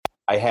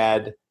I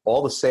had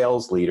all the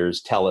sales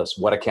leaders tell us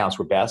what accounts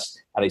were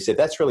best. And I said,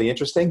 that's really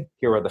interesting.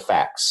 Here are the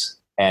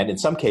facts. And in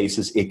some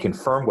cases, it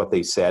confirmed what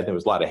they said. There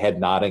was a lot of head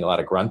nodding, a lot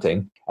of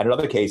grunting. And in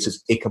other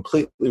cases, it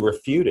completely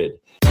refuted.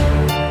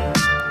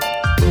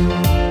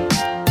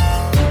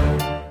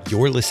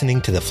 You're listening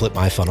to the Flip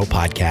My Funnel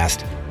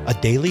podcast, a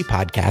daily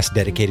podcast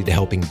dedicated to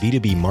helping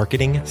B2B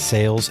marketing,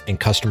 sales, and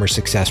customer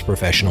success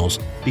professionals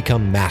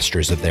become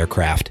masters of their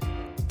craft.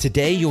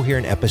 Today, you'll hear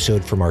an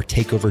episode from our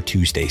Takeover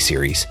Tuesday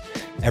series.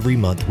 Every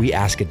month, we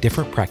ask a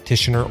different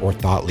practitioner or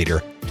thought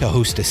leader to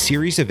host a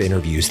series of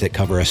interviews that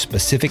cover a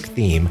specific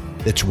theme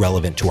that's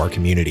relevant to our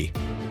community.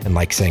 And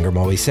like Sangram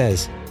always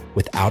says,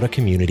 without a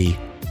community,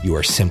 you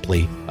are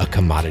simply a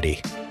commodity.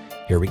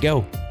 Here we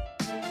go.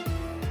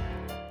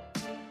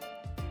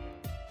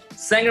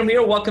 Sangram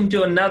here. Welcome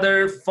to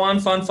another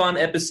fun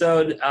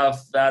episode of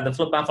the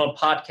Flip My Funnel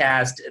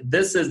podcast.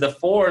 This is the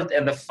fourth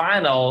and the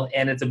final,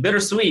 and it's a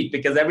bittersweet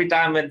because every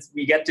time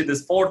we get to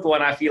this fourth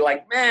one, I feel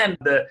like, man,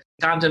 the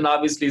content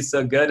obviously is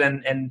so good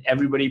and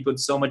everybody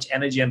puts so much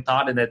energy and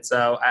thought in it.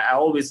 So I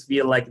always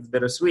feel like it's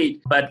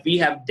bittersweet. But we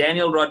have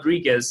Daniel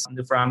Rodriguez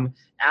from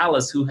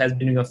Alice, who has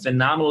been doing a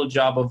phenomenal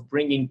job of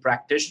bringing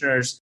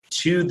practitioners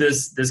to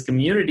this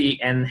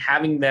community and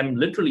having them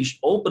literally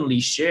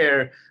openly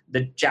share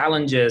the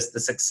challenges,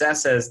 the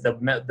successes, the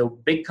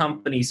big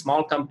company,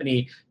 small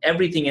company,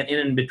 everything and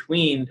in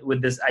between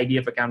with this idea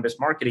of account-based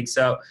marketing.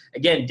 So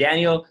again,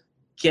 Daniel,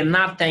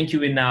 cannot thank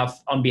you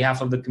enough on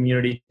behalf of the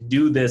community to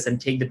do this and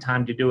take the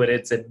time to do it.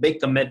 It's a big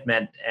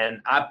commitment.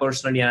 And I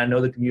personally, and I know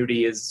the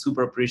community is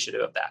super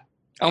appreciative of that.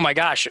 Oh my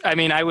gosh. I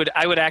mean, I would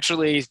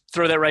actually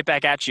throw that right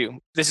back at you.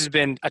 This has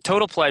been a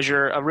total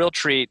pleasure, a real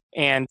treat.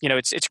 And,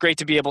 it's great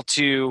to be able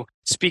to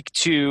speak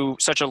to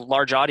such a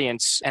large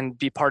audience and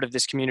be part of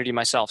this community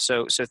myself.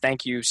 So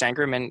thank you,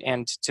 Sangram,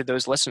 and to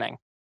those listening.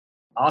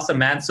 Awesome,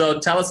 man. So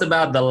tell us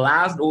about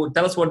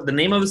tell us what the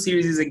name of the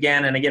series is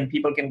again. And again,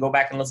 people can go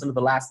back and listen to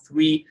the last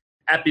 3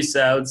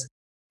 episodes.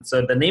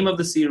 So the name of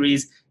the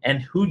series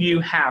and who do you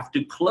have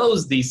to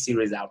close these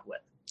series out with?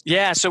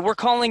 Yeah, so we're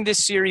calling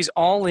this series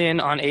All In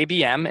on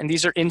ABM, and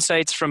these are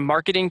insights from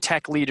marketing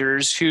tech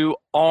leaders who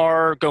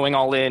are going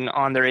all in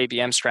on their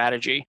ABM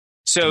strategy.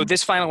 So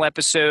this final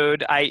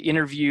episode, I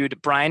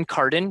interviewed Brian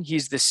Kardon.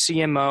 He's the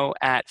CMO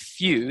at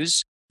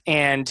Fuse.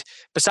 And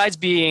besides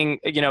being,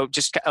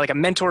 just like a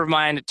mentor of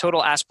mine, a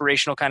total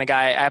aspirational kind of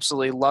guy, I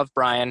absolutely love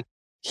Brian.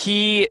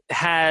 He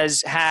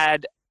has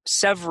had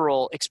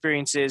several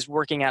experiences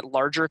working at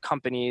larger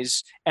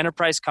companies,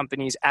 enterprise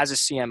companies as a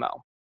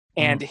CMO.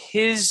 And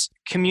his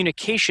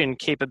communication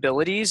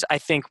capabilities, I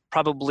think,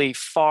 probably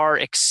far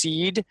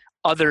exceed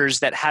others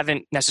that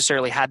haven't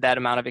necessarily had that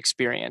amount of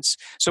experience.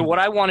 So what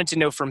I wanted to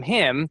know from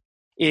him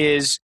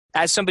is,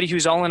 as somebody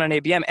who's all in on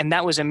ABM, and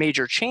that was a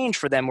major change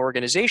for them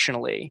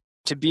organizationally,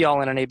 to be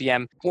all in on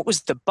ABM, what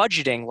was the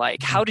budgeting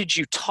like? How did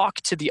you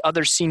talk to the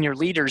other senior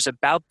leaders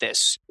about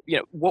this?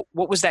 What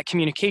was that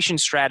communication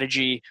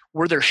strategy?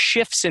 Were there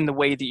shifts in the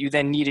way that you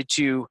then needed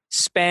to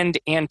spend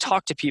and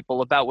talk to people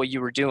about what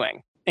you were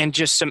doing? And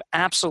just some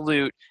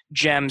absolute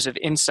gems of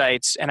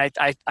insights. And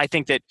I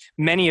think that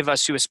many of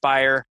us who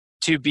aspire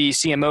to be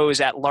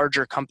CMOs at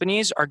larger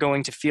companies are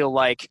going to feel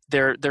like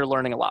they're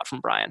learning a lot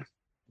from Brian.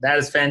 That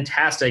is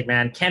fantastic,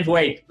 man. Can't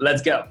wait.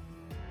 Let's go.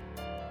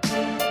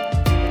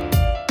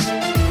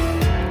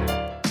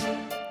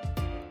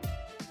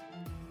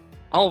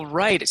 All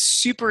right.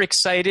 Super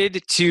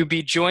excited to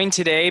be joined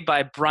today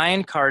by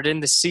Brian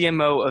Kardon, the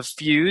CMO of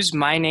Fuse.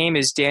 My name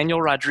is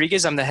Daniel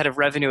Rodriguez. I'm the head of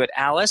revenue at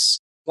Alice.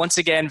 Once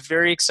again,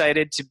 very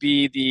excited to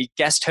be the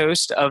guest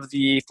host of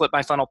the Flip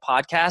My Funnel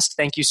podcast.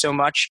 Thank you so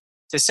much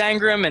to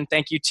Sangram, and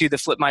thank you to the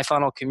Flip My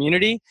Funnel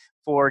community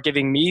for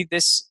giving me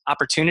this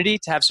opportunity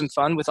to have some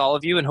fun with all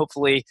of you and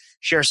hopefully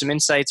share some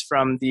insights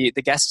from the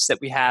guests that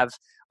we have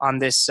on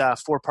this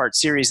 4-part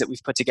series that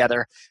we've put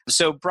together.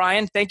 So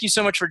Brian, thank you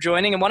so much for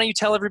joining. And why don't you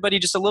tell everybody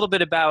just a little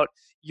bit about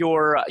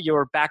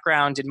your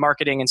background in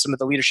marketing and some of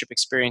the leadership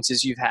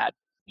experiences you've had?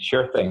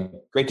 Sure thing.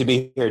 Great to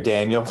be here,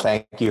 Daniel.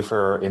 Thank you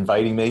for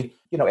inviting me.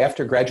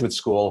 After graduate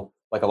school,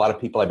 like a lot of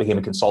people, I became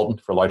a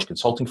consultant for a large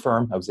consulting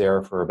firm. I was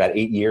there for about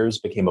 8 years,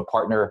 became a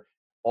partner,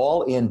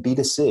 all in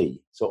B2C.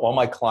 So all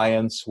my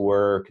clients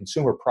were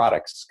consumer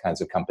products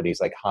kinds of companies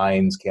like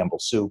Heinz, Campbell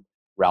Soup,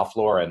 Ralph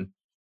Lauren.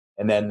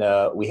 And then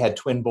we had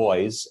twin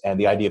boys, and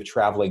the idea of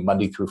traveling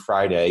Monday through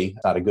Friday,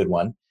 not a good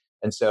one.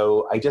 And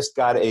so I just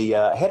got a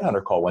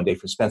headhunter call one day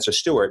from Spencer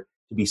Stewart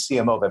to be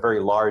CMO of a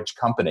very large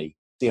company.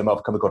 CMO of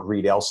a company called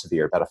Reed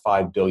Elsevier, about a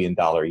 $5 billion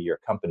a year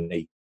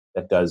company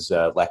that does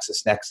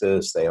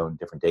LexisNexis. They own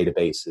different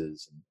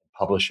databases and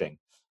publishing.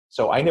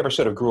 So I never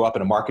sort of grew up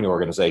in a marketing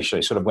organization.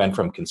 I sort of went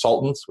from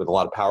consultants with a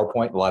lot of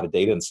PowerPoint, a lot of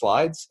data and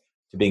slides,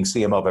 to being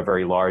CMO of a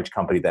very large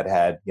company that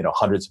had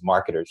hundreds of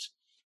marketers.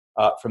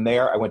 From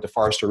there, I went to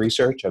Forrester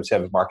Research. I was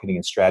head of marketing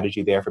and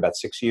strategy there for about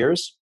 6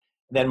 years.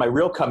 And then my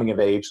real coming of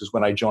age was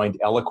when I joined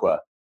Eloqua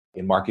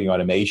in marketing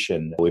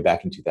automation way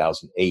back in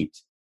 2008.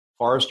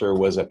 Forrester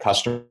was a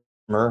customer,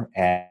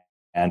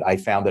 and I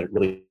found that it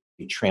really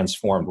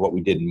transformed what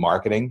we did in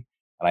marketing.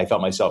 And I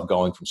felt myself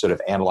going from sort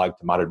of analog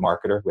to modern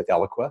marketer with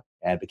Eloqua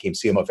and became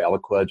CMO of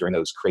Eloqua during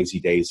those crazy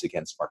days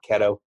against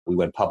Marketo. We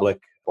went public,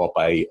 bought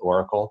by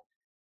Oracle.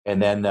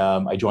 And then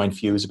I joined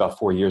Fuse about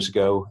 4 years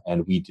ago,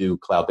 and we do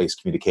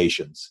cloud-based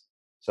communications.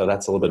 So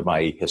that's a little bit of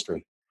my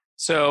history.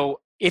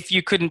 So if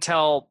you couldn't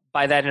tell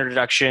by that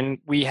introduction,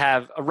 we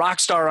have a rock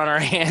star on our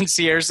hands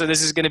here. So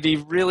this is going to be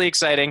really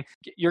exciting.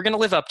 You're going to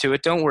live up to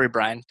it. Don't worry,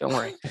 Brian. Don't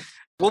worry.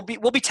 We'll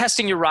be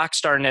testing your rock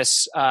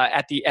starness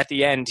at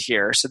the end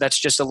here. So that's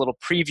just a little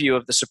preview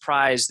of the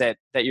surprise that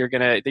you're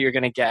gonna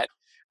get.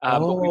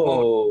 But we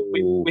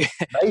won't.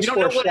 Nice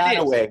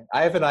foreshadowing.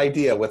 I have an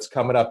idea what's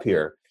coming up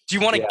here. Do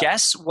you want to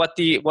guess what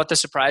the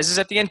surprise is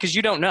at the end? Because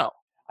you don't know.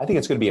 I think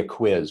it's going to be a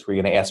quiz where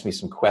you're going to ask me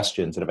some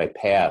questions, and if I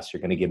pass, you're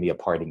going to give me a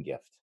parting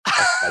gift.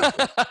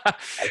 I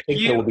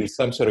think there will be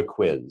some sort of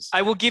quiz.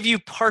 I will give you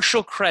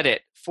partial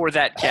credit for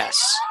that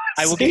guess.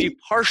 I will give you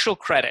partial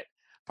credit.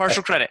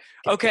 Partial credit.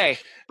 Okay.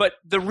 But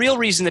the real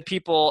reason that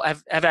people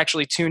have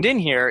actually tuned in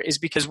here is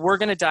because we're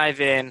going to dive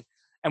in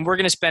and we're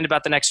going to spend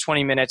about the next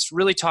 20 minutes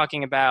really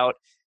talking about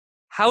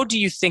how do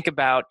you think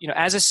about,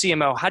 as a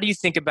CMO, how do you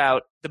think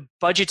about the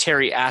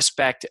budgetary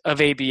aspect of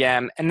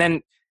ABM? And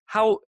then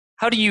how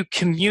do you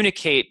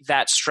communicate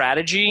that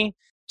strategy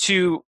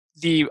to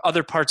the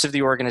other parts of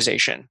the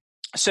organization?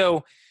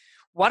 So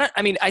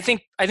I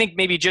think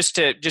maybe just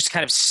to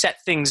kind of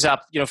set things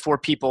up, for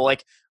people,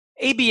 like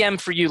ABM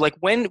for you, like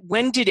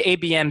when did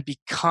ABM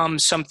become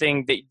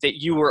something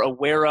that you were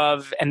aware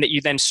of and that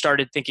you then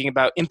started thinking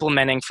about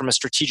implementing from a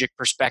strategic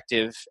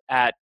perspective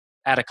at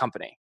a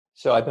company?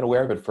 So I've been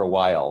aware of it for a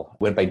while.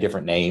 Went by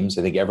different names.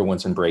 I think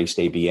everyone's embraced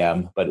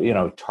ABM, but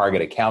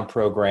target account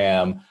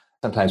program,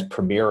 sometimes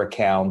premier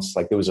accounts.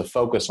 Like there was a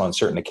focus on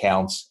certain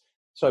accounts.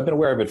 So I've been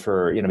aware of it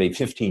for maybe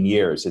 15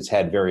 years. It's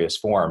had various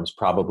forms,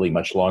 probably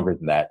much longer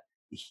than that.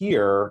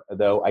 Here,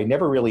 though, I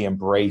never really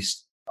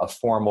embraced a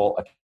formal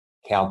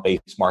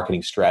account-based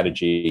marketing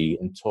strategy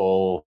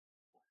until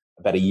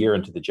about a year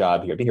into the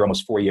job here. I've been here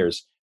almost 4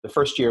 years. The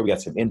first year, we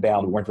got some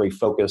inbound. We weren't very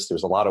focused. There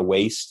was a lot of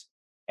waste,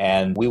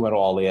 and we went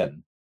all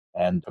in.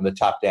 And from the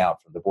top down,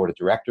 from the board of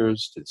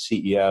directors to the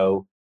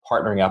CEO,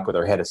 partnering up with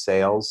our head of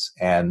sales.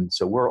 And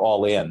so we're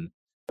all in.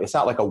 It's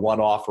not like a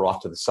one-off or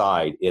off to the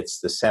side.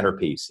 It's the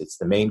centerpiece. It's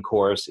the main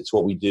course. It's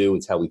what we do.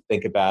 It's how we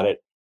think about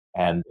it.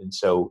 And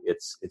so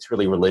it's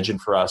really religion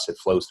for us. It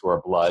flows through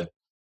our blood.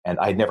 And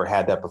I'd never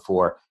had that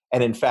before.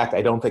 And in fact,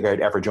 I don't think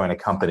I'd ever join a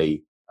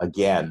company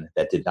again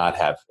that did not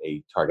have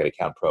a target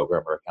account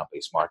program or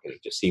account-based marketing.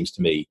 It just seems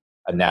to me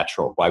a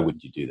natural. Why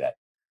wouldn't you do that?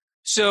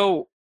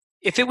 So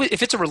if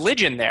it's a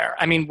religion there,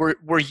 I mean,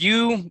 were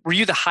you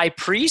the high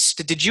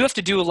priest? Did you have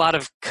to do a lot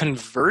of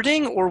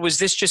converting, or was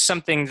this just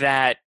something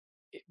that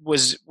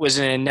was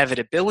an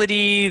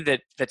inevitability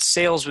that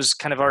sales was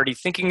kind of already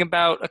thinking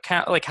about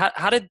account? Like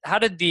how did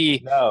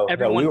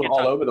everyone we were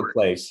all over the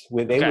place.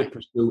 They would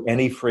pursue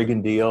any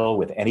friggin' deal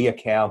with any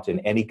account in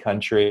any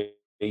country.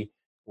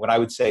 When I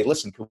would say,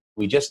 listen, can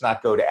we just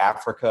not go to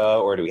Africa,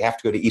 or do we have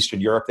to go to Eastern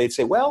Europe? They'd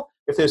say, well,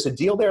 if there's a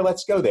deal there,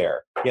 let's go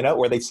there.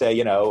 Or they'd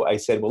say, I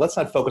said, well, let's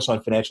not focus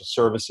on financial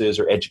services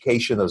or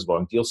education. Those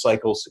long deal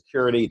cycles,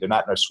 security, they're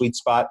not in our sweet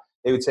spot.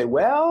 They would say,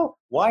 well,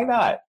 why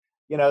not?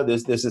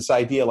 There's this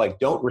idea like,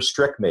 don't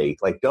restrict me,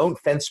 like don't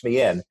fence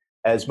me in,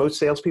 as most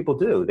salespeople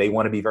do. They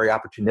want to be very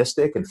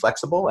opportunistic and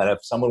flexible. And if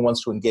someone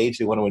wants to engage,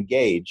 they want to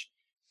engage.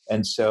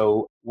 And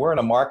so we're in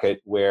a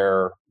market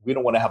where we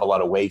don't want to have a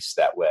lot of waste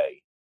that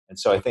way. And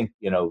so I think,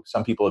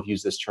 some people have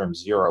used this term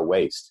zero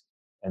waste.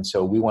 And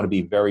so we want to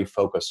be very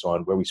focused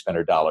on where we spend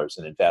our dollars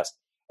and invest.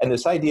 And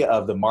this idea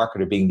of the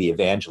marketer being the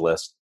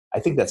evangelist, I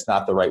think that's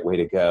not the right way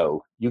to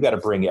go. You got to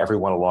bring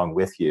everyone along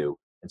with you.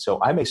 And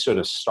so I may sort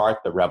of start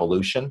the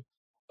revolution,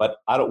 but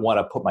I don't want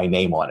to put my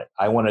name on it.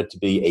 I want it to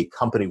be a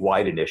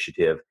company-wide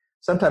initiative.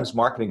 Sometimes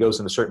marketing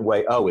goes in a certain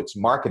way. Oh, it's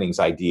marketing's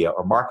idea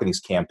or marketing's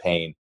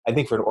campaign. I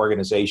think for an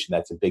organization,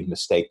 that's a big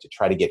mistake to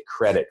try to get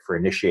credit for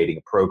initiating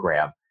a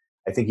program.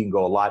 I think you can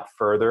go a lot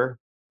further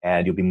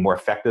and you'll be more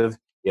effective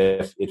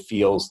if it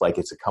feels like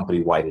it's a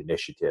company-wide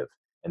initiative.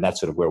 And that's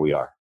sort of where we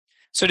are.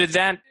 So did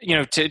that,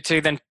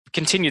 to then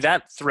continue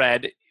that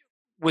thread,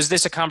 was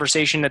this a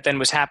conversation that then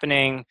was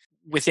happening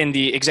within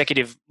the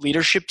executive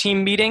leadership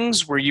team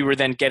meetings where you were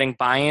then getting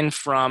buy-in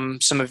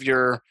from some of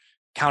your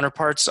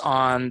counterparts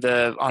on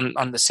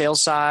the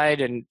sales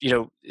side? And,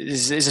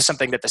 is this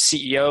something that the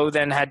CEO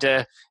then had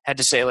to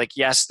say, like,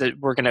 yes, that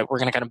we're going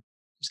to kind of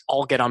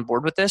all get on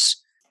board with this?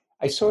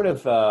 I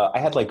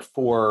had like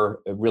 4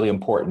 really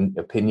important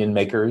opinion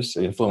makers,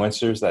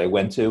 influencers that I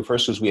went to.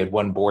 First was we had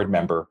one board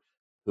member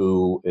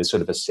who is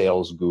sort of a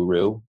sales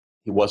guru.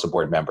 He was a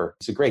board member.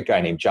 He's a great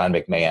guy named John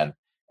McMahon,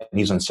 and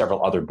he's on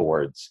several other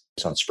boards.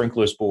 He's on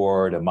Sprinkler's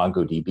board, a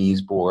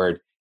MongoDB's board,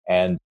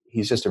 and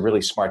he's just a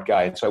really smart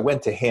guy. And so I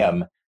went to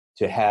him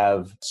to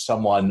have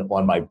someone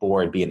on my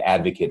board be an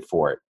advocate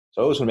for it.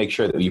 So I always want to make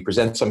sure that when you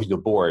present something to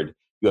the board,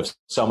 you have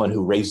someone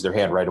who raises their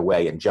hand right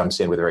away and jumps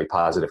in with a very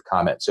positive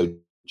comment. So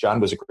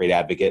John was a great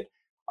advocate.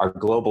 Our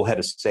global head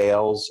of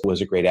sales was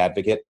a great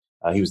advocate.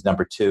 He was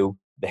number 2.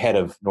 The head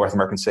of North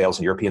American sales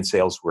and European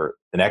sales were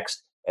the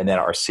next. and then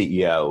our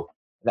CEO.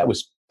 That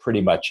was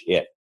pretty much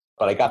it.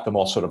 But I got them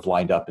all sort of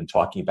lined up and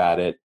talking about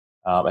it.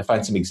 I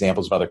find some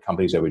examples of other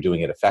companies that were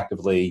doing it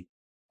effectively.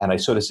 And I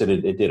sort of said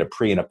it did a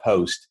pre and a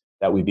post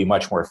that we'd be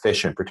much more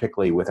efficient,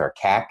 particularly with our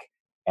CAC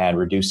and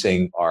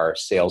reducing our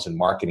sales and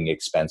marketing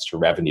expense to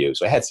revenue.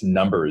 So I had some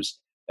numbers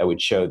that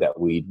would show that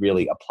we'd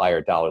really apply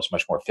our dollars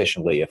much more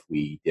efficiently if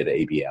we did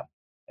ABM.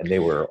 And they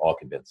were all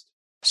convinced.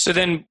 So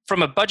then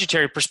from a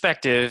budgetary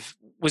perspective,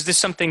 was this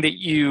something that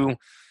you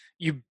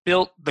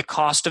built the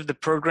cost of the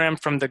program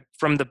from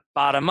the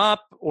bottom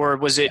up, or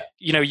was it,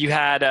 you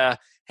had a,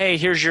 hey,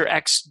 here's your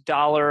X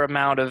dollar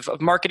amount of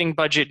marketing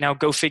budget, now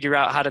go figure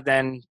out how to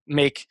then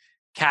make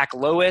CAC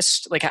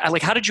lowest? Like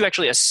how did you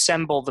actually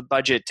assemble the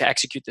budget to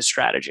execute this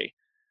strategy?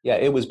 Yeah,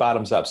 it was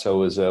bottoms up. So it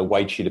was a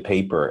white sheet of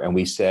paper. And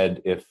we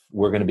said, if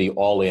we're going to be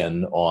all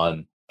in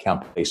on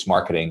account-based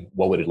marketing,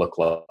 what would it look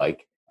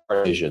like?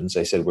 Our visions.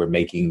 I said, we're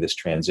making this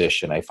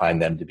transition. I find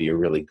them to be a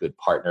really good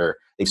partner.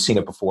 They've seen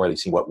it before. They've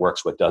seen what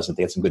works, what doesn't.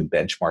 They had some good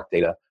benchmark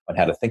data on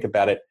how to think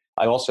about it.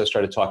 I also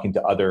started talking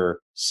to other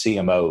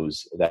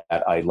CMOs that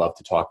I love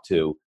to talk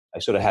to. I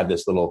sort of had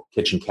this little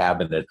kitchen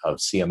cabinet of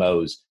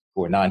CMOs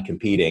who are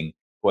non-competing,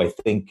 who I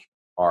think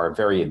are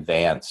very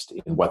advanced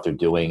in what they're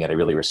doing, and I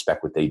really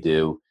respect what they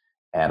do.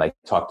 And I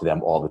talk to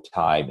them all the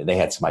time, and they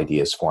had some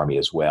ideas for me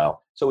as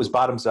well. So it was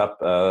bottoms up,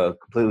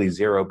 completely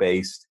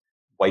zero-based,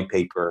 white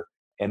paper.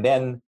 And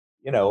then,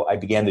 I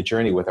began the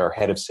journey with our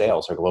head of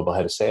sales, our global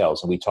head of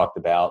sales. And we talked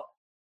about,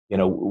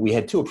 we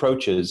had two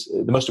approaches.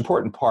 The most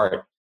important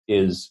part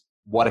is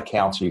what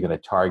accounts are you going to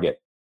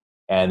target?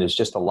 And there's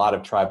just a lot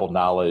of tribal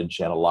knowledge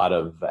and a lot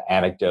of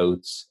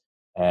anecdotes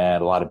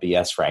and a lot of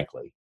BS,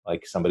 frankly.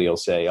 Like somebody will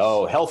say,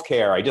 oh,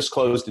 healthcare, I just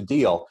closed a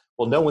deal.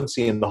 Well, no one's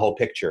seeing the whole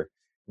picture.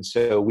 And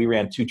so we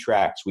ran two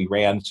tracks. We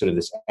ran sort of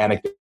this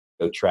anecdote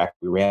track.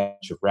 We ran a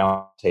bunch of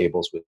round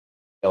tables with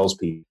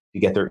salespeople to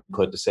get their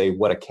input to say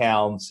what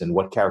accounts and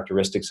what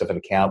characteristics of an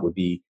account would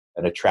be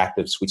an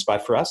attractive sweet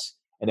spot for us.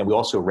 And then we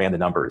also ran the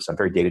numbers. I'm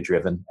very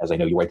data-driven, as I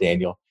know you are,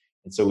 Daniel.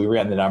 And so we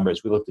ran the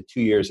numbers. We looked at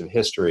 2 years of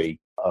history,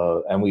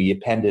 and we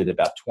appended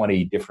about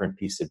 20 different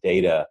pieces of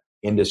data,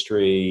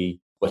 industry,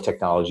 what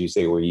technologies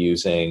they were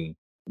using,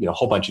 a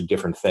whole bunch of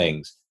different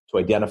things to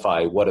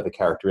identify what are the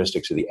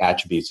characteristics or the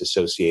attributes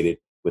associated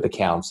with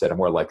accounts that are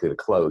more likely to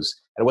close.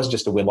 And it wasn't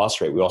just a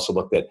win-loss rate. We also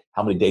looked at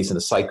how many days in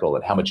the cycle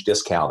and how much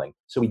discounting.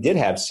 So we did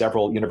have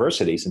several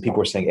universities, and people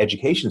were saying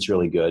education is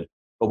really good.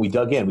 But we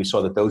dug in. We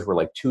saw that those were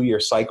like 2-year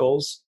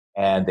cycles,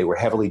 and they were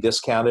heavily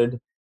discounted.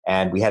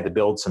 And we had to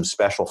build some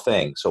special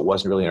things. So it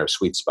wasn't really in our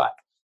sweet spot,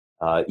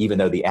 even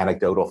though the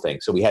anecdotal thing.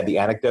 So we had the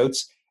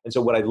anecdotes. And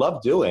so what I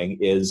loved doing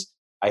is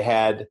I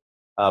had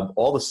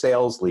all the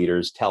sales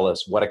leaders tell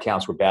us what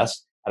accounts were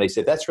best. And I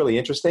said, that's really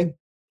interesting.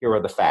 Here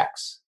are the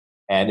facts.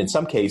 And in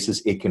some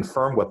cases, it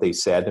confirmed what they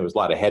said. There was a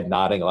lot of head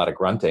nodding, a lot of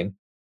grunting.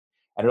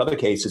 And in other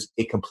cases,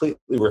 it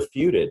completely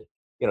refuted.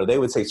 They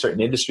would say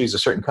certain industries or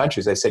certain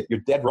countries. I said,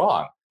 you're dead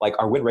wrong. Like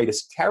our win rate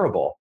is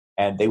terrible.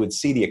 And they would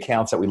see the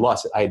accounts that we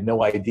lost. I had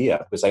no idea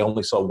because I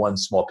only saw one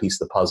small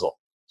piece of the puzzle.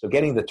 So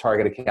getting the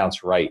target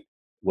accounts right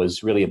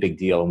was really a big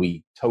deal. And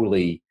we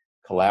totally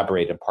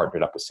collaborated and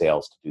partnered up with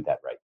sales to do that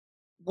right.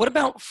 What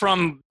about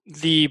from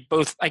the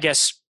both, I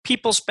guess,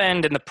 people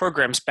spend and the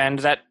program spend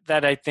that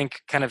I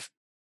think kind of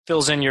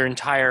fills in your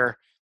entire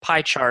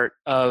pie chart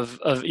of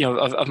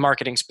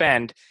marketing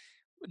spend?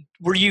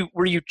 Were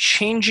you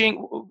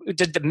changing?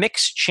 Did the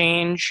mix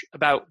change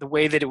about the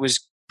way that it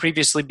was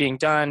previously being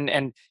done?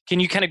 And can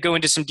you kind of go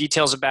into some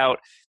details about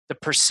the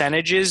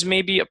percentages,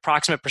 maybe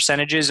approximate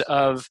percentages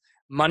of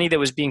money that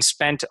was being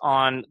spent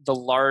on the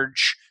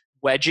large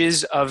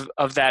wedges of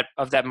that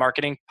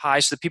marketing pie,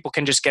 so that people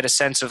can just get a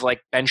sense of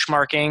like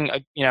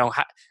benchmarking,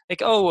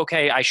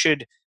 I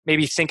should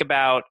maybe think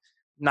about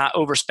not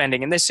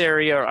overspending in this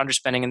area or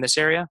underspending in this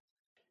area?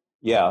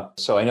 Yeah,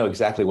 so I know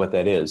exactly what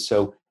that is.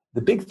 So the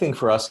big thing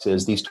for us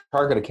is these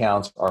target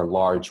accounts are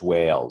large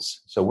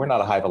whales. So we're not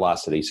a high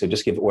velocity. So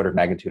just give order of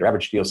magnitude. Our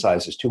average deal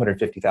size is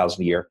 $250,000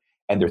 a year,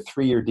 and they're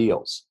 3-year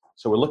deals.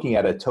 So we're looking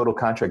at a total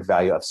contract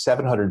value of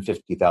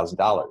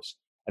 $750,000.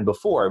 And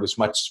before it was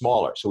much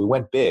smaller. So we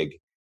went big.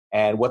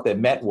 And what that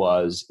meant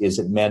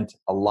it meant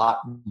a lot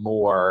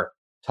more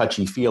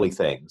touchy-feely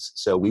things.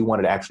 So we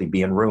wanted to actually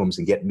be in rooms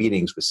and get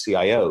meetings with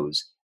CIOs.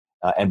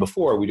 And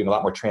before, we were doing a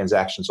lot more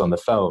transactions on the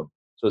phone.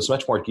 So it's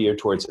much more geared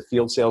towards the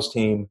field sales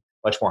team,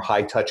 much more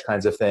high-touch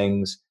kinds of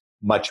things,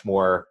 much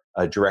more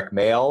direct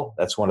mail.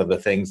 That's one of the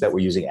things that we're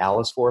using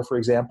Alice for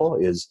example,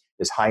 is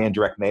high-end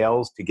direct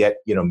mails to get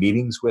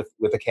meetings with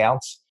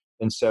accounts.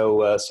 And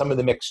so some of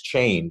the mix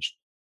changed.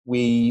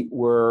 We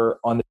were,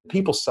 on the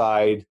people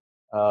side,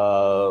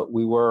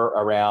 we were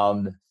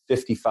around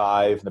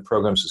 55, and the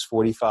programs was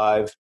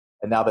 45,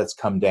 and now that's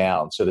come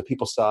down. So the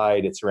people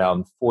side, it's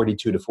around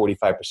 42 to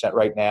 45%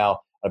 right now,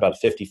 about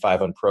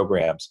 55 on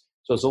programs.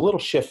 So it's a little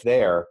shift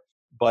there,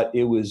 but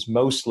it was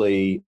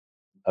mostly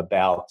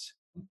about,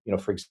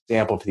 for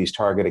example, for these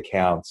target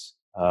accounts,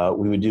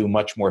 we would do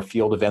much more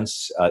field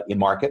events in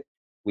market.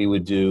 We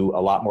would do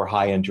a lot more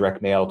high-end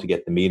direct mail to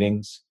get the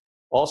meetings.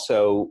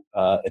 Also,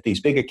 at these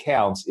big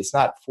accounts, it's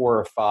not 4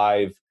 or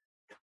 5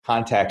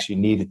 contacts you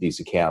need at these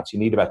accounts. You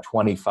need about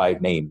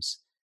 25 names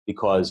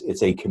because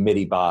it's a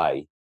committee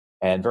buy.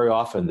 And very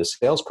often the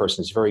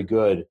salesperson is very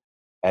good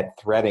at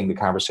threading the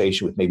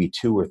conversation with maybe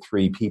 2 or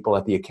 3 people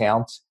at the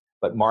account,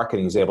 but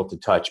marketing is able to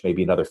touch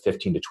maybe another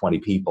 15 to 20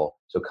 people.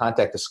 So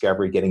contact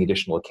discovery, getting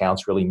additional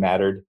accounts really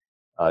mattered.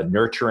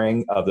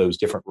 Nurturing of those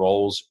different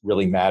roles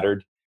really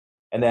mattered.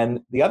 And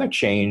then the other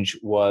change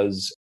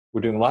was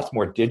we're doing lots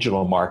more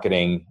digital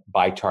marketing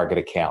by target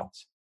account.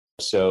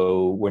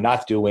 So we're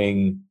not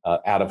doing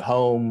out of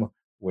home.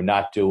 We're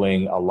not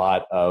doing a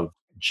lot of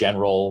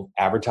general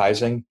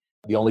advertising.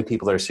 The only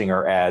people that are seeing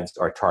our ads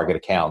are target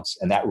accounts.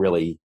 And that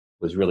really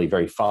was really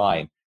very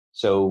fine.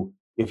 So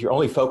if you're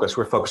only focused,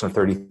 we're focused on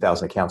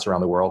 30,000 accounts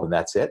around the world, and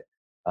that's it.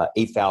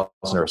 8,000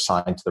 are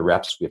assigned to the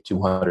reps. We have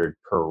 200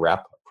 per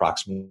rep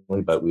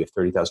approximately, but we have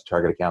 30,000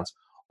 target accounts.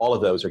 All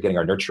of those are getting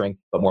our nurturing,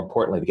 but more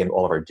importantly, they're getting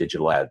all of our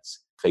digital ads,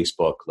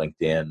 Facebook,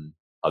 LinkedIn,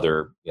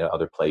 other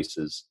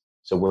places.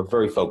 So we're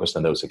very focused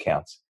on those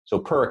accounts. So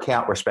per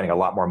account, we're spending a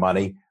lot more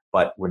money,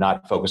 but we're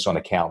not focused on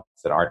accounts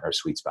that aren't our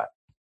sweet spot.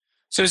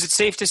 So is it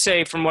safe to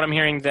say, from what I'm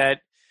hearing,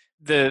 that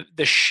the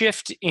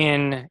shift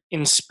in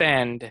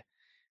spend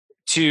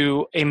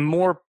to a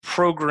more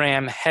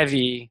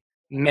program-heavy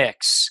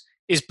mix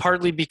is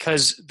partly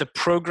because the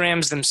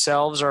programs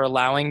themselves are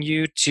allowing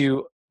you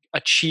to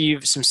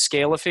achieve some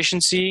scale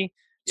efficiency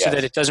so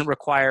that it doesn't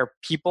require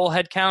people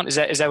headcount? Is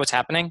that what's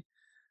happening?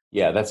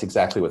 Yeah, that's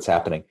exactly what's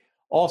happening.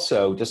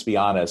 Also, just to be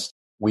honest,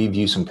 we've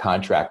used some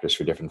contractors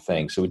for different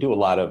things. So we do a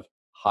lot of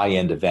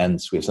high-end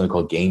events. We have something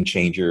called Game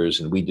Changers,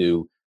 and we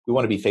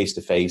want to be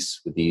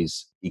face-to-face with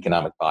these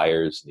economic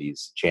buyers,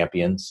 these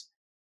champions.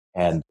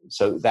 And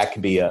so that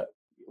can be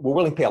we're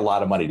willing to pay a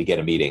lot of money to get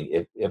a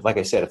meeting. If like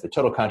I said, if the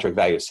total contract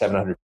value is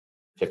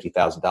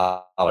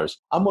 $750,000,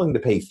 I'm willing to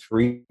pay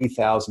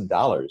 $3,000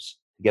 to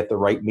get the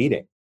right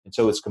meeting. And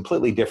so it's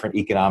completely different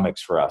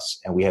economics for us,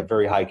 and we have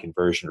very high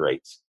conversion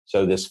rates.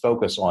 So this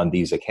focus on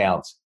these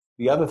accounts.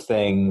 The other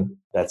thing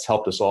that's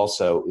helped us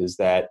also is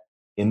that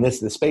in the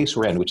space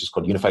we're in, which is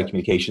called unified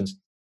communications,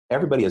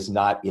 everybody is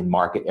not in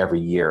market every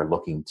year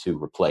looking to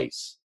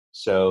replace.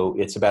 So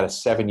it's about a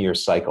 7-year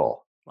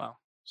cycle. Wow.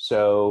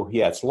 So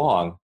yeah, it's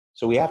long.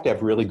 So we have to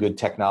have really good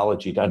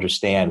technology to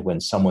understand when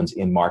someone's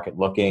in market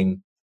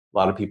looking. A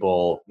lot of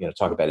people,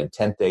 talk about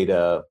intent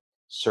data,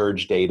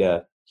 surge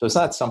data. So it's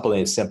not something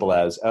as simple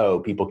as,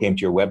 people came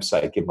to your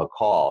website, give them a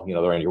call.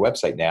 They're on your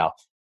website now.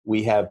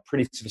 We have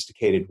pretty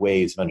sophisticated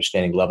ways of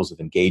understanding levels of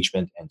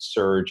engagement and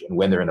surge and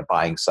when they're in a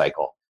buying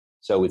cycle.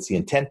 So it's the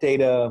intent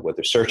data, what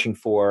they're searching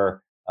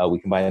for. We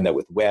combine that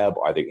with web.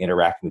 Are they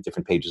interacting with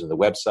different pages on the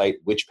website?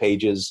 Which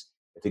pages?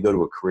 If they go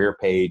to a career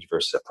page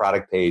versus a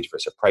product page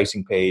versus a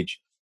pricing page.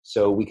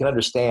 So we can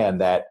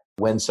understand that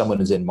when someone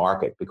is in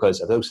market,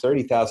 because of those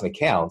 30,000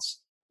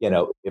 accounts,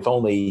 if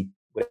only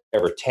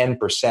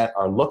 10%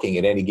 are looking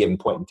at any given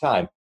point in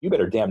time, you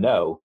better damn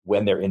know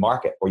when they're in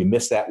market, or you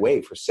miss that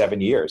wave for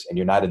 7 years and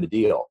you're not in the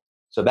deal.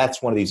 So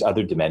that's one of these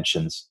other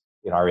dimensions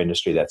in our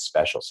industry that's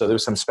special. So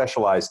there's some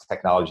specialized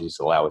technologies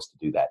that allow us to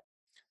do that.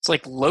 It's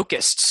like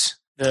locusts.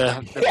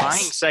 The buying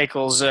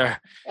cycles are,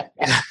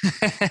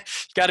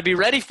 got to be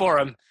ready for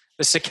them.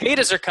 The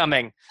cicadas are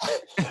coming.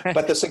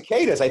 But the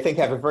cicadas, I think,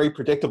 have a very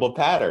predictable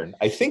pattern.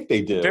 I think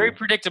they do. Very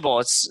predictable.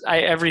 It's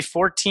every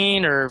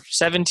 14 or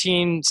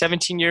 17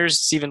 years.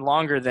 It's even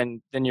longer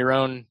than your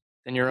own.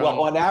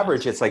 Well, on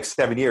average, it's like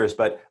 7 years.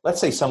 But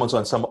let's say someone's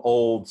on some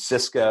old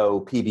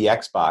Cisco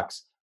PBX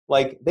box.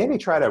 Like, they may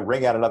try to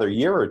ring out another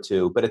year or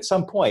two, but at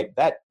some point,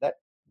 that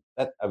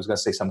I was going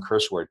to say some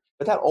curse word,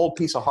 but that old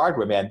piece of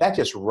hardware, man, that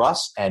just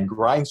rusts and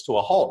grinds to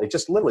a halt. It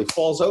just literally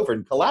falls over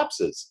and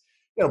collapses.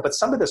 But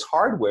some of this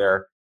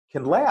hardware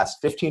can last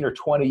 15 or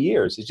 20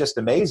 years. It's just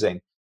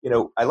amazing.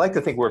 I like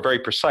to think we're very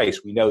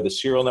precise. We know the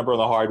serial number on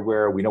the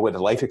hardware. We know what the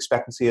life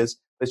expectancy is.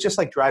 But it's just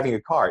like driving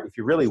a car. If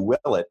you really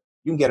will it,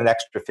 you can get an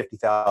extra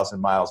 50,000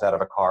 miles out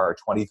of a car, or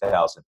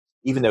 20,000,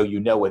 even though you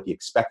know what the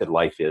expected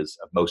life is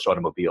of most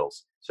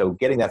automobiles. So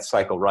getting that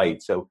cycle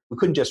right. So we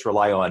couldn't just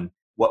rely on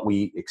what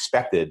we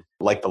expected,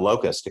 like the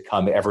locust, to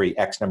come every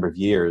X number of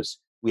years.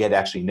 We had to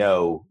actually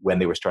know when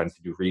they were starting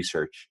to do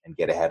research and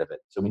get ahead of it.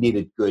 So we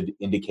needed good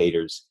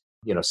indicators,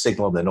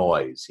 signal the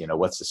noise.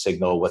 What's the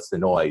signal? What's the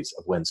noise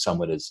of when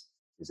someone is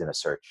in a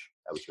search?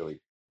 That was really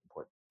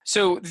important.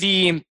 So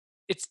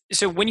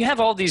when you have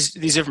all these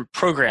different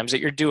programs that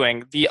you're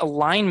doing, the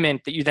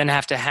alignment that you then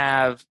have to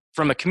have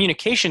from a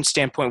communication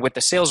standpoint with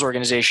the sales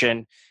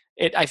organization,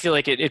 I feel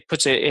like it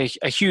puts a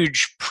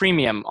huge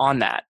premium on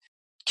that.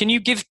 Can you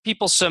give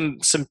people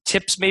some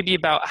tips maybe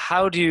about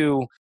how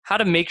to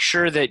make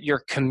sure that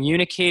you're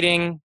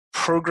communicating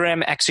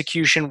program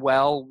execution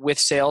well with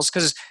sales?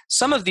 Because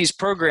some of these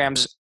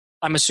programs,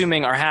 I'm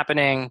assuming, are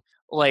happening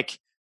like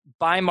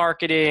by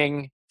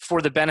marketing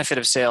for the benefit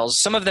of sales.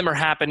 Some of them are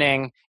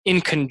happening in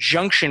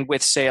conjunction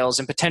with sales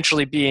and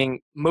potentially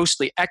being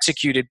mostly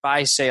executed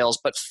by sales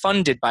but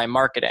funded by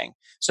marketing.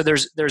 So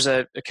there's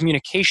a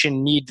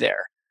communication need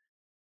there.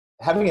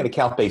 Having an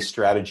account-based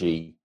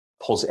strategy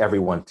pulls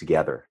everyone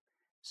together.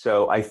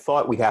 So I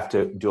thought we'd have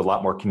to do a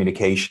lot more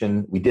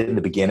communication. We did in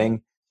the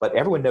beginning, but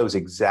everyone knows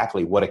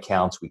exactly what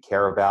accounts we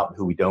care about,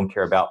 who we don't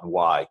care about, and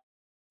why.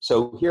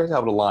 So here's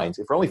how it aligns.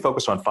 If we're only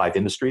focused on 5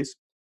 industries,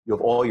 you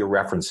have all your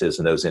references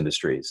in those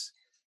industries.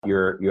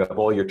 You have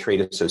all your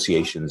trade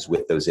associations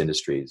with those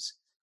industries.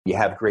 You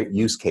have great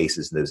use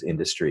cases in those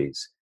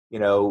industries.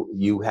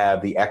 You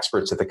have the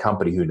experts at the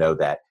company who know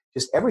that.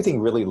 Just everything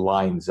really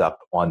lines up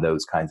on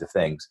those kinds of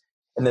things.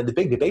 And then the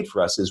big debate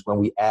for us is when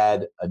we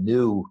add a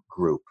new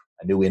group,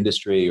 a new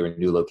industry or a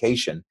new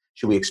location,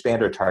 should we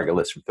expand our target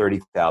list from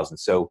 30,000?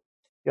 So,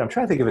 I'm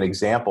trying to think of an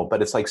example,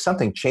 but it's like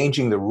something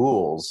changing the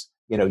rules,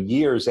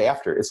 years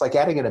after. It's like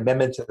adding an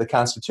amendment to the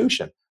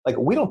Constitution. Like,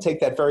 we don't take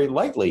that very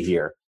lightly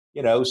here,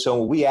 so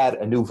when we add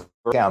a new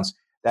accounts,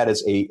 that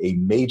is a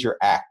major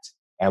act,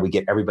 and we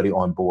get everybody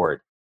on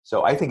board.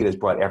 So I think it has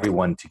brought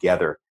everyone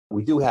together.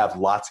 We do have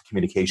lots of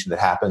communication that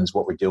happens,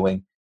 what we're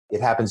doing.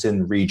 It happens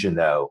in region,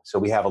 though. So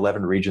we have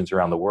 11 regions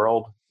around the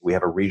world. We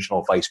have a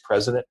regional vice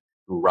president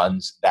who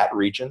runs that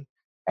region,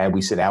 and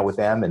we sit down with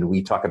them and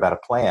we talk about a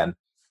plan.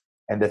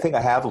 And the thing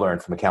I have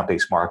learned from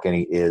account-based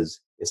marketing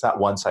is it's not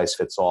one size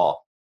fits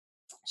all.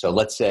 So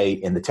let's say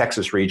in the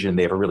Texas region,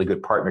 they have a really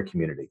good partner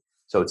community.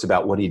 So it's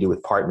about what do you do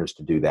with partners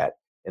to do that.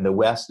 In the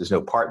West, there's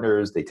no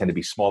partners. They tend to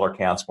be smaller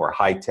accounts, more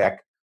high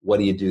tech. What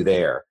do you do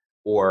there?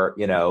 Or,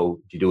 do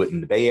you do it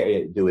in the Bay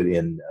Area, do it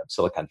in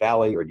Silicon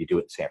Valley, or do you do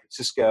it in San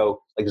Francisco?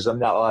 Like, there's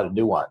not a lot of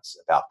nuance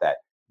about that.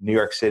 New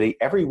York City,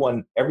 every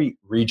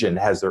region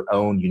has their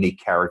own unique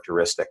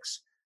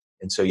characteristics.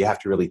 And so you have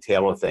to really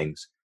tailor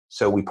things.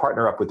 So we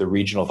partner up with the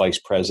regional vice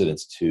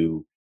presidents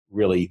to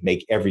really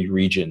make every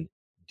region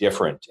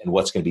different and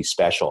what's going to be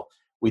special.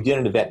 We did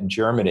an event in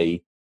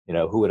Germany.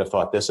 Who would have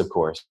thought this, of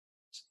course?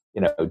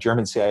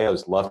 German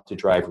CIOs love to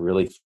drive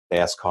really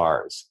fast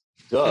cars.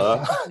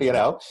 Duh,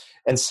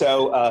 And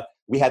so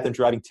we had them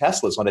driving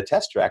Teslas on a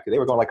test track. They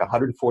were going like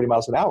 140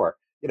 miles an hour,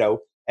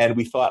 and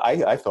we thought,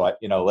 I thought,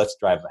 let's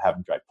have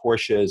them drive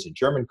Porsches and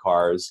German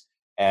cars.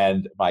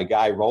 And my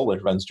guy,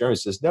 Roland, runs Germany,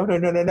 says, no.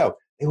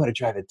 They want to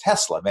drive a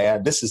Tesla,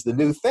 man. This is the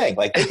new thing.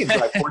 Like, they can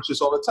drive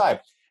Porsches all the time.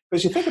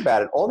 Because you think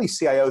about it, all these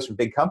CIOs from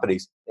big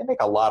companies, they make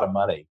a lot of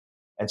money.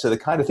 And so the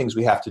kind of things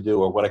we have to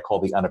do are what I call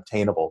the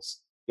unobtainables.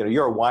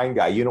 You're a wine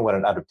guy. You know what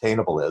an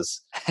unobtainable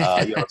is.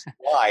 It's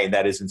wine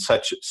that is in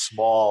such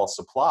small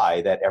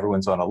supply that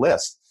everyone's on a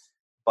list.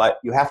 But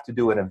you have to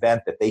do an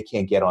event that they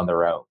can't get on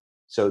their own.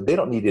 So they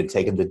don't need to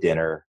take them to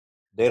dinner.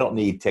 They don't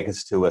need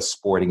tickets to a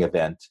sporting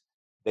event.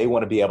 They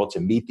want to be able to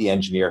meet the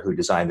engineer who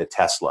designed the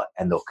Tesla,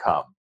 and they'll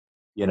come.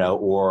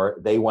 Or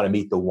they want to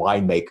meet the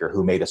winemaker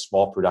who made a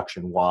small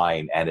production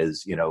wine and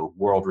is,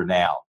 world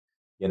renowned.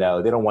 They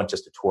don't want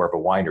just a tour of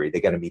a winery.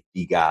 They got to meet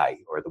the guy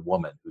or the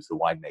woman who's the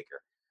winemaker.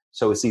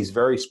 So it's these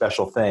very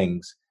special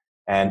things,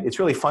 and it's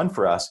really fun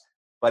for us,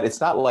 but it's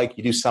not like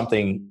you do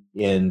something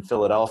in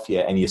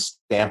Philadelphia and you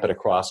stamp it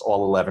across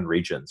all 11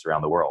 regions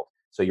around the world.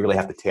 So you really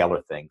have to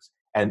tailor things,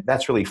 and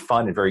that's really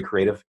fun and very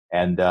creative.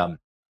 And,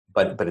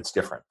 but it's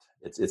different.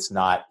 It's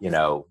not,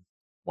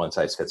 one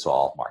size fits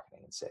all marketing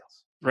and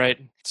sales. Right.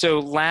 So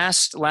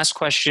last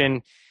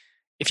question,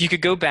 if you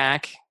could go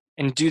back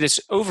and do this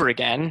over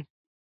again,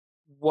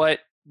 what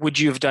would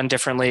you have done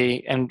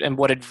differently, and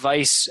what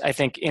advice, I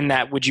think, in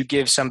that would you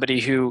give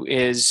somebody who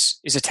is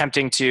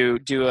attempting to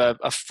do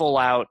a full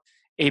out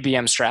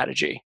ABM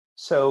strategy?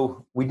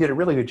 So we did a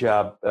really good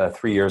job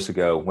 3 years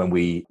ago when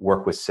we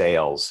worked with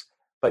sales,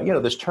 but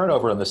there's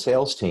turnover on the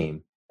sales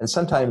team, and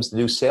sometimes the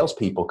new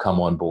salespeople come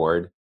on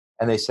board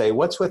and they say,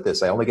 "What's with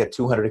this? I only get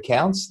 200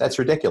 accounts? That's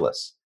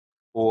ridiculous."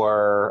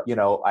 Or,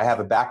 I have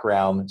a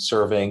background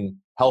serving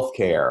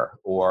healthcare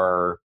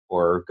or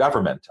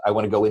government. I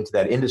want to go into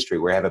that industry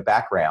where I have a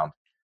background.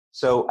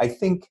 So I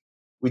think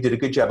we did a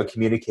good job of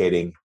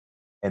communicating,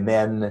 and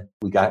then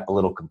we got a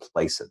little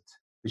complacent.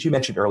 As you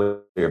mentioned earlier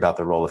about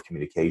the role of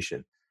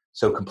communication.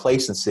 So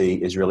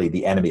complacency is really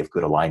the enemy of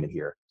good alignment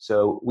here.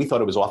 So we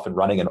thought it was off and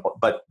running,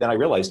 but then I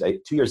realized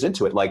 2 years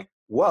into it, like,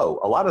 whoa,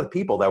 a lot of the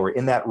people that were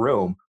in that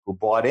room who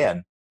bought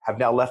in have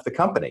now left the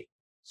company.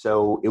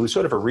 So it was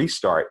sort of a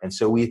restart. And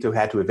so we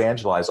had to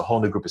evangelize a whole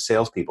new group of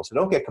salespeople. So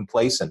don't get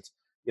complacent.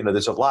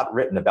 There's a lot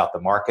written about the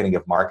marketing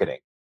of marketing.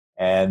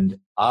 And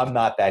I'm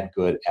not that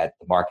good at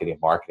the marketing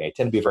of marketing. I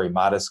tend to be a very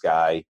modest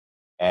guy,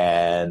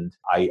 and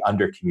I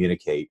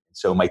under-communicate.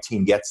 So my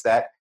team gets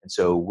that. And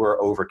so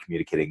we're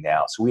over-communicating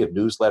now. So we have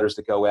newsletters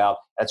that go out.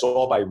 That's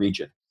all by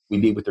region. We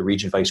meet with the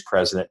region vice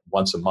president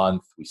once a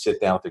month. We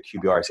sit down with the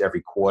QBRs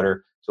every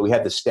quarter. So we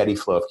have this steady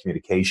flow of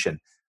communication.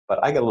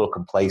 But I got a little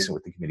complacent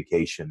with the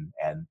communication,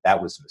 and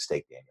that was a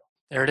mistake, Daniel.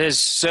 There it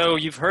is. So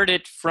you've heard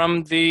it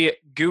from the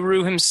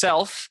guru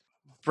himself.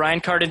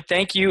 Brian Kardon,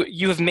 thank you.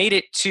 You have made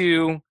it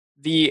to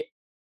the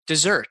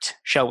dessert,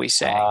 shall we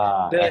say.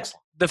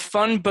 The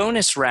fun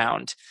bonus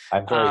round.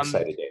 I'm very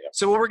excited, Daniel.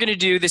 So what we're going to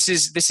do, this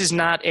is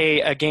not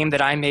a game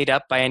that I made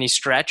up by any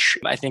stretch.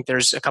 I think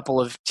there's a couple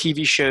of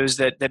TV shows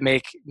that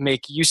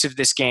make use of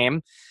this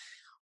game.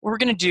 What we're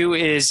going to do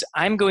is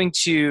I'm going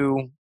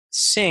to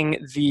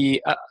sing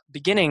the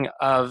beginning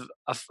of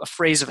a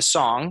phrase of a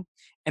song,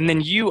 And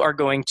then you are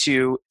going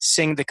to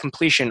sing the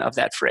completion of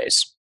that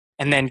phrase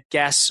and then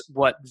guess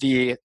what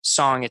the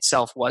song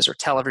itself was, or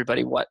tell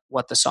everybody what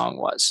the song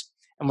was.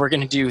 And we're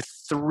going to do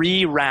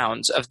 3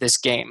 rounds of this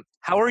game.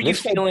 How are you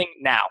feeling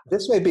now?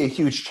 This may be a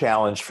huge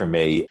challenge for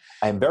me.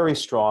 I'm very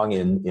strong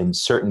in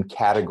certain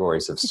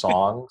categories of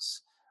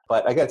songs.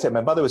 But I got to say,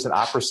 my mother was an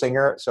opera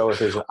singer. So if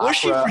there's an Was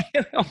she opera,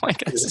 really? Oh my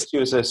goodness. she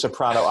was a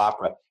soprano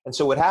opera. And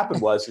so what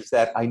happened is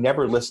that I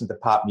never listened to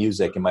pop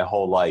music in my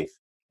whole life.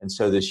 And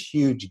so there's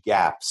huge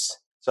gaps.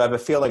 So I have a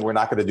feeling we're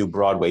not going to do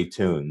Broadway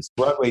tunes.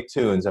 Broadway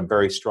tunes, I'm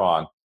very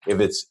strong. If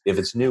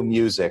it's new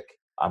music,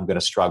 I'm going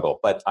to struggle.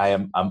 But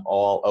I'm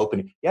all open.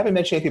 You haven't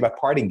mentioned anything about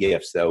parting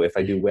gifts, though. If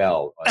I do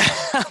well,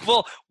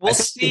 well, we'll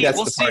see.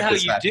 We'll see how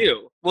you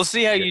do. We'll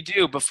see how you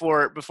do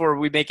before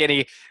we make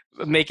any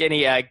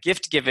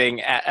gift giving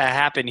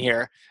happen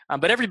here.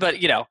 But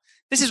everybody,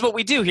 this is what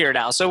we do here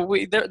now. So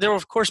there will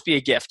of course be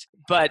a gift,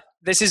 but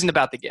this isn't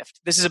about the gift.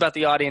 This is about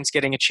the audience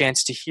getting a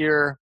chance to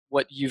hear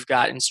what you've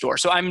got in store.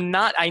 So I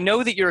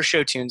know that you're a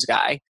show tunes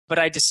guy, but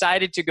I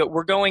decided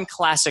we're going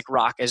classic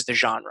rock as the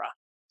genre.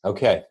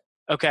 Okay.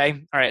 All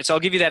right. So I'll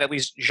give you that at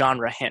least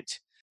genre hint.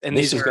 And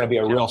this is going to be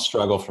a real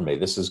struggle for me.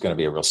 This is going to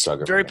be a real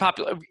struggle. Very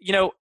popular.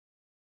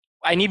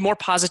 I need more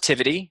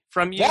positivity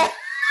from you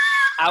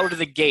out of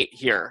the gate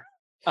here.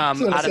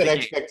 Out of the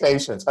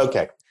expectations. Gate.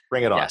 Okay.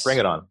 Bring it on. Yes. Bring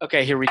it on.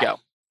 Okay. Here we go.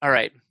 All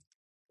right.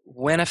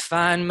 When I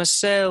find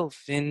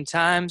myself in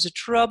times of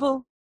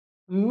trouble,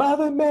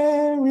 Mother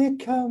Mary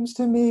comes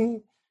to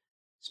me,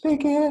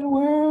 speaking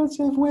words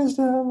of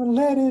wisdom,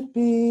 let it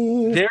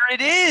be. There it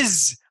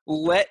is.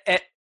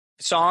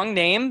 Song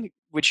name,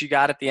 which you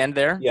got at the end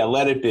there. Yeah,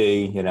 Let It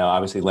Be,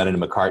 obviously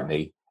Lennon and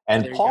McCartney.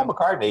 And Paul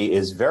McCartney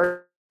is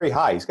very, very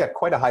high. He's got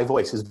quite a high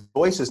voice. His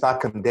voice has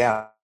not come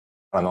down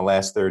in the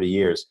last 30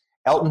 years.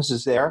 Elton's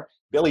is there.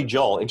 Billy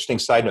Joel, interesting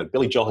side note,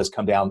 Billy Joel has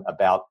come down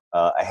about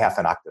a half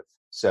an octave.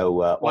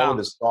 So all of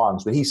his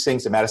songs, when he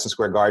sings at Madison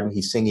Square Garden,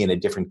 he's singing in a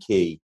different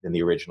key than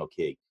the original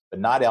key. But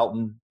not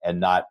Elton and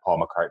not Paul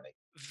McCartney.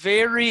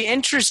 Very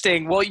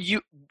interesting. Well,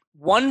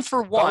 one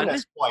for one.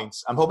 Bonus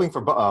points. I'm hoping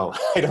for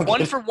I don't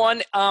one for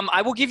one.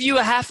 I will give you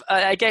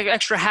I get an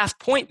extra half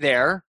point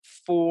there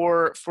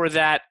for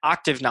that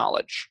octave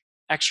knowledge.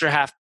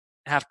 Extra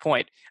half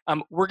point.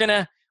 We're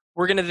gonna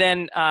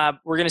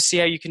see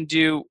how you can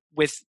do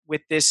with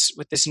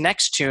this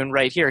next tune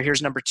right here.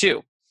 Here's number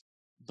 2.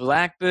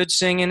 Blackbird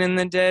singing in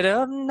the dead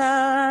of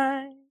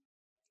night.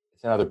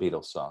 It's another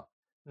Beatles song.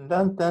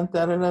 Dun, dun,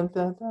 dun, dun, dun,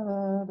 dun,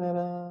 dun, dun,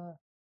 dun.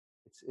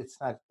 It's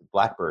not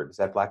Blackbird. Is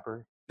that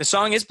Blackbird? The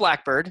song is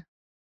Blackbird.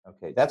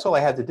 Okay, that's all I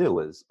had to do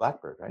was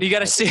Blackbird, right? You got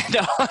to see.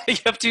 No,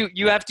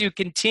 you have to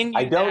continue.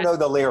 I don't know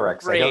the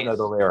lyrics. Phrase. I don't know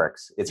the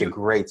lyrics. It's a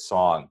great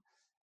song,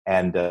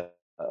 and a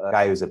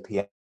guy who's a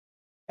pianist.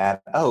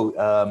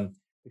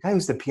 The guy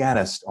who's the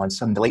pianist on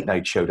some late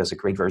night show does a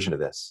great version of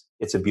this.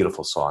 It's a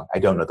beautiful song. I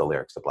don't know the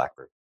lyrics to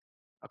Blackbird.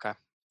 Okay,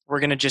 we're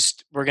gonna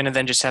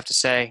then just have to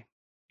say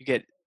you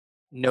get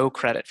no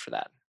credit for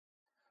that.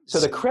 So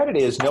the credit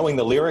is knowing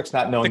the lyrics,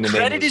 not knowing the name. The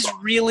credit is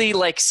really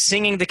like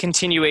singing the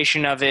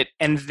continuation of it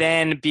and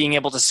then being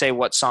able to say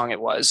what song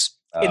it was.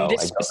 In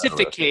this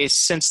specific case,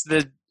 since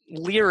the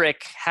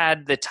lyric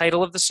had the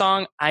title of the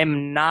song,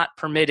 I'm not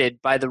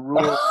permitted by the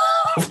rule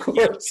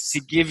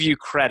to give you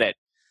credit.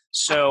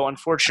 So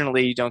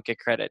unfortunately, you don't get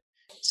credit.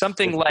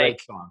 Something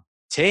like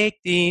 "Take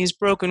these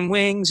broken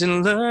wings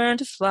and learn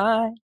to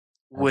fly"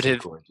 would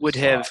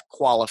have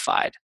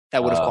qualified.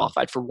 That would have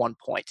qualified for 1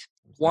 point.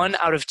 1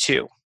 out of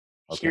 2.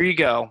 Okay. Here you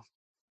go.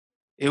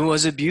 It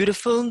was a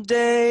beautiful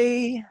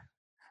day.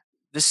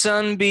 The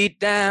sun beat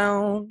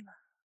down.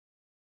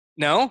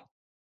 No?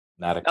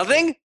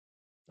 Nothing?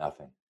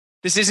 Nothing.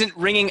 This isn't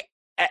ringing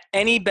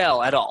any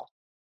bell at all.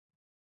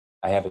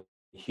 I have a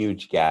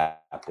huge gap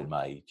in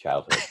my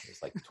childhood.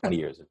 It's like 20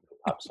 years of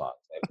pop songs.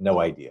 I have no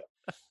idea.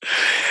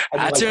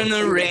 I turned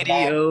the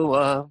radio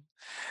up.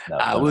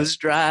 I was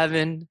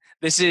driving.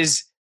 This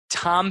is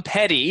Tom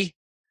Petty,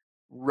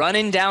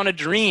 Running Down a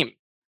Dream.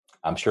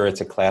 I'm sure it's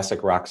a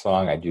classic rock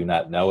song. I do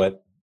not know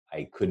it.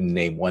 I couldn't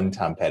name one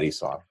Tom Petty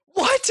song.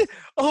 What?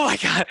 Oh my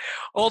God.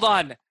 Hold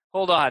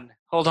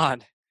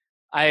on.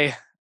 I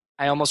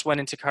almost went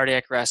into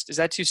cardiac arrest. Is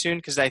that too soon?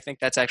 Because I think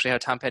that's actually how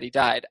Tom Petty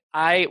died.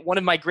 One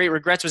of my great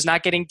regrets was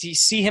not getting to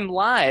see him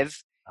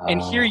live.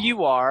 And here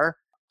you are,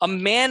 a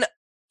man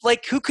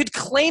like who could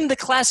claim the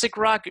classic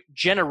rock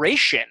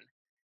generation.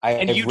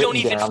 And you don't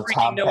even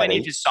freaking know any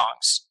of his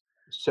songs.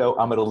 So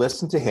I'm going to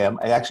listen to him.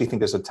 I actually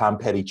think there's a Tom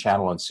Petty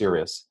channel on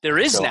Sirius. There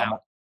is now.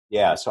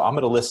 So I'm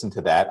going to listen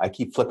to that. I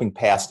keep flipping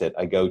past it.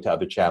 I go to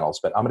other channels,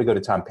 but I'm going to go to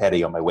Tom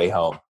Petty on my way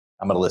home.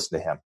 I'm going to listen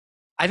to him.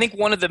 I think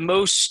one of the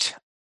most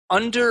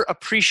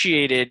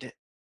underappreciated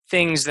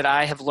things that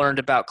I have learned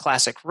about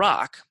classic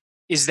rock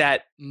is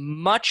that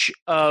much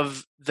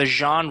of the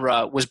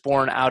genre was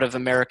born out of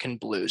American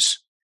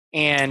blues.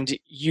 And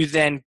you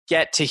then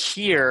get to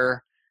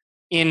hear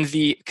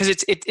because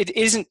it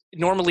isn't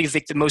normally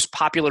like the most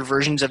popular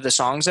versions of the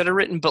songs that are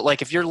written, but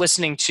like if you're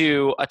listening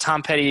to a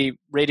Tom Petty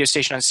radio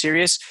station on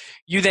Sirius,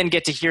 you then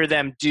get to hear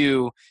them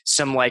do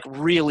some like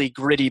really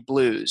gritty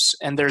blues.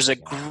 And there's a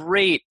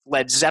great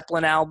Led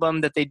Zeppelin album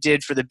that they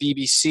did for the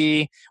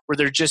BBC where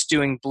they're just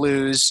doing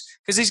blues,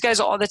 because these guys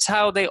that's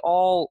how they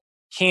all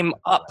came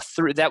up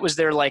through. That was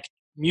their like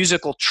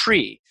musical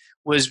tree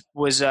was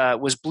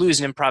blues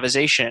and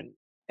improvisation.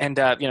 And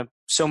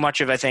so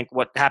much of, I think,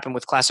 what happened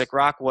with classic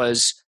rock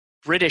was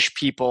British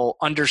people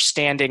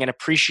understanding and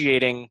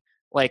appreciating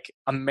like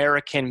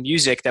American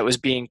music that was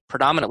being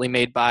predominantly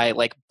made by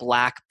like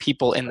Black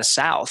people in the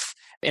South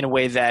in a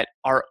way that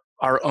our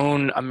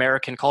own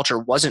American culture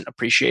wasn't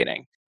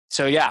appreciating.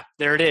 So yeah,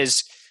 there it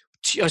is.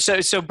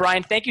 So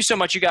Brian, thank you so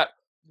much. You got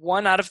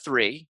 1 out of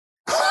 3.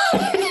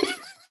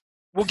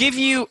 I'll give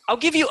you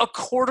a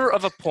quarter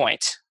of a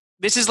point.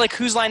 This is like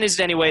whose line is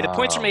it anyway? The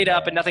points are made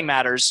up and nothing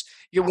matters.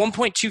 You're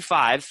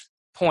 1.25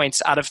 points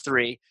out of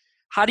 3.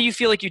 How do you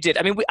feel like you did?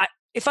 I mean,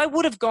 if I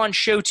would have gone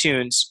show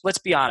tunes, let's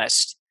be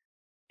honest,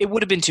 it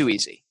would have been too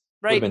easy,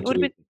 right? It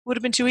would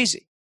have been too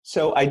easy.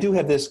 So I do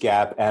have this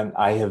gap, and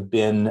I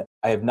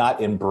have not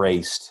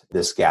embraced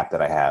this gap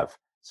that I have.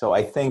 So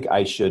I think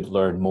I should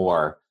learn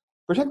more,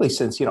 particularly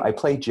since, I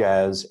play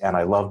jazz and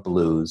I love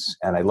blues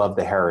and I love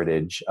the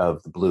heritage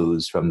of the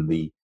blues from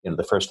the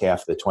first half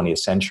of the 20th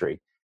century.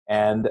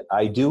 And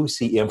I do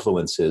see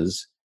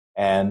influences,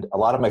 and a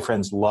lot of my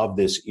friends love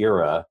this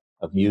era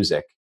of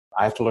music.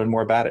 I have to learn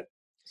more about it.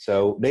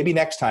 So maybe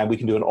next time we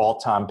can do an all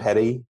Tom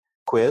Petty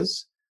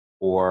quiz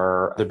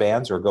or other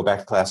bands, or go back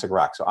to classic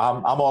rock. So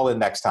I'm all in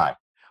next time.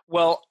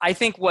 Well, I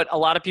think what a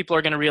lot of people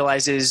are going to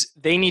realize is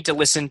they need to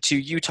listen to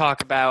you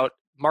talk about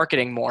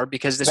marketing more,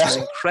 because this was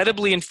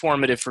incredibly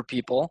informative for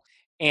people.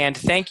 And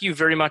thank you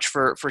very much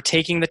for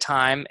taking the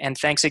time. And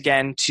thanks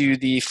again to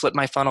the Flip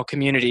My Funnel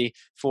community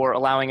for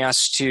allowing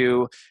us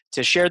to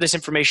share this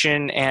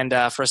information and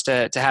for us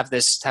to have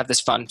this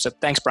fun. So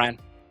thanks, Brian.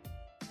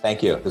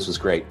 Thank you. This was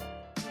great.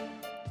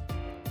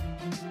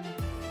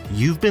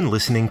 You've been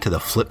listening to the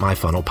Flip My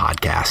Funnel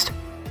podcast.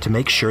 To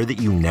make sure that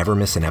you never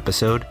miss an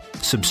episode,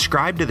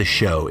 subscribe to the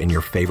show in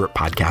your favorite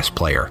podcast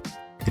player.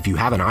 If you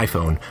have an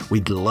iPhone,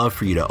 we'd love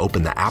for you to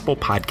open the Apple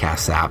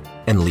Podcasts app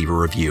and leave a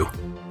review.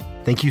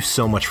 Thank you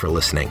so much for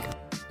listening.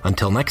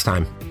 Until next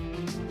time.